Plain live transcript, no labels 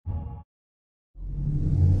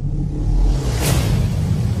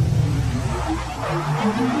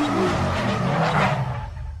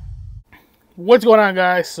What's going on,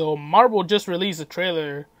 guys? So Marvel just released a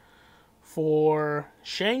trailer for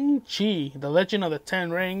Shang-Chi, The Legend of the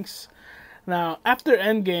Ten Rings. Now, after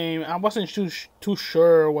Endgame, I wasn't too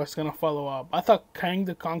sure what's going to follow up. I thought Kang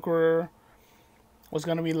the Conqueror was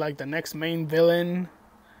going to be like the next main villain.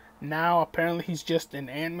 Now, apparently, he's just an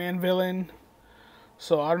Ant-Man villain.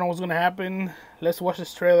 So, I don't know what's going to happen. Let's watch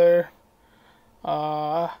this trailer.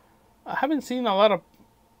 I haven't seen a lot of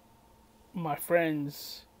my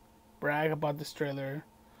friends brag about this trailer.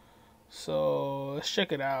 So, let's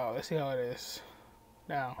check it out. Let's see how it is.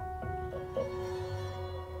 Now.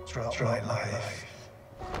 Throughout my life,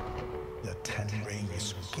 the Ten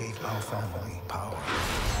Rings gave our family power.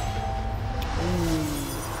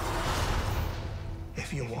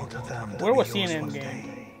 If you want them to Where was be he in yours one Endgame?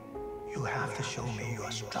 day, you have to show me you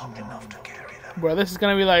are strong enough to carry them. Bro, this is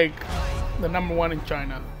gonna be like the #1 in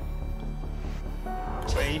China.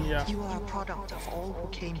 Asia. You are a product of all who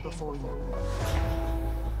came before you.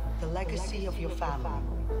 The legacy of your family.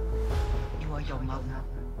 You are your mother.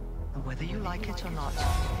 And whether you like it or not,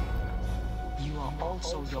 you are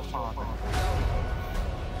also your father.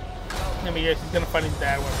 Let me guess, he's gonna find his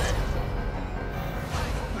dad one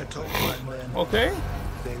I told my men day. Okay.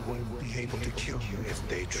 they wouldn't be able to kill you if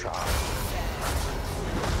they tried.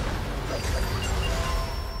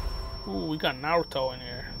 Ooh, we got Naruto in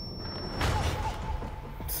here.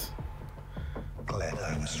 Glad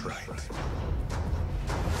I was right.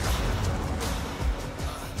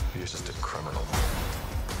 You're just a criminal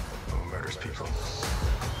who murders people.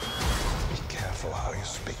 Be careful how you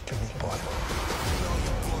speak to me, boy.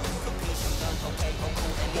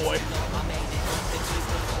 Boy.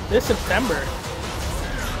 This September. I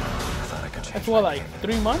thought I could change That's what, like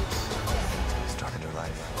 3 months? start a new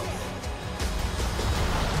life,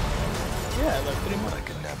 Yeah, like 3 but months. I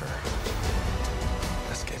could never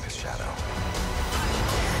escape his shadow.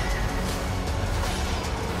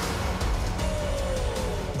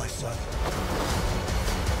 My son,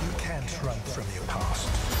 you can't run from your past.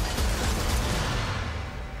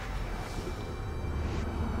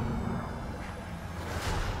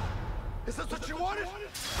 Is this what you wanted?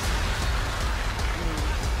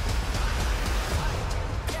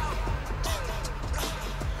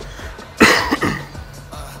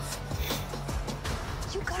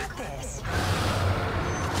 You got this.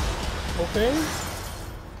 Okay.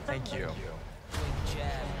 Thank you.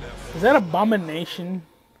 Is that Abomination?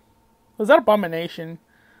 Was that Abomination?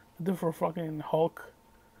 Do for fucking Hulk?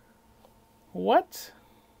 What?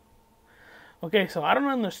 Okay, so I don't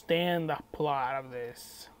understand the plot of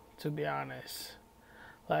this, to be honest.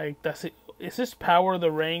 Like, is this power of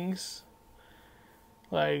the rings?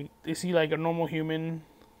 Like, is he like a normal human?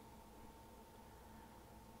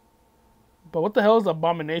 But what the hell is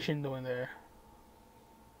Abomination doing there?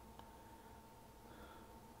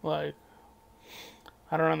 Like,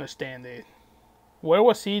 I don't understand it. Where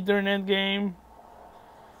was he during Endgame?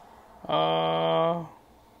 I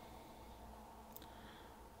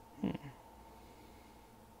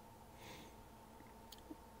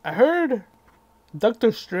heard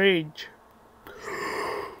Doctor Strange.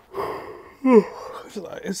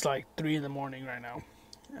 It's like 3 in the morning right now.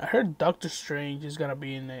 I heard Doctor Strange is gonna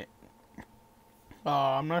be in it.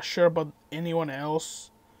 I'm not sure about anyone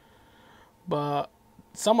else, but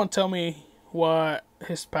someone tell me what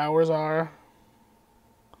his powers are.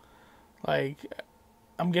 Like,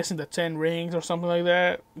 I'm guessing the 10 rings or something like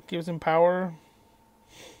that gives him power.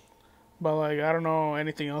 But like, I don't know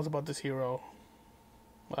anything else about this hero.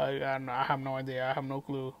 Like, I don't know, I have no idea. I have no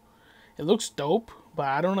clue. It looks dope, but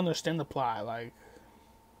I don't understand the plot. Like,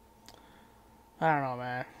 I don't know,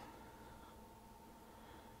 man.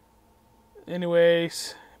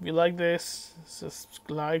 Anyways, if you like this,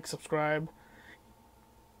 like, subscribe.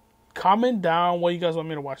 Comment down what you guys want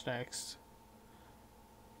me to watch next.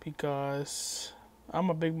 Because I'm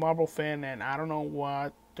a big Marvel fan and I don't know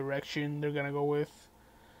what direction they're gonna go with.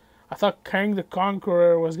 I thought Kang the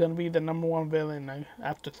Conqueror was gonna be the #1 villain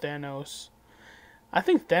after Thanos. I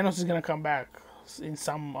think Thanos is gonna come back in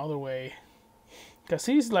some other way. Because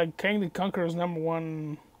he's like Kang the Conqueror's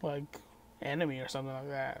 #1 like enemy or something like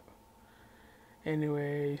that.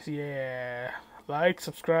 Anyways, yeah. Like,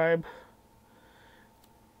 subscribe.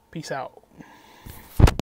 Peace out.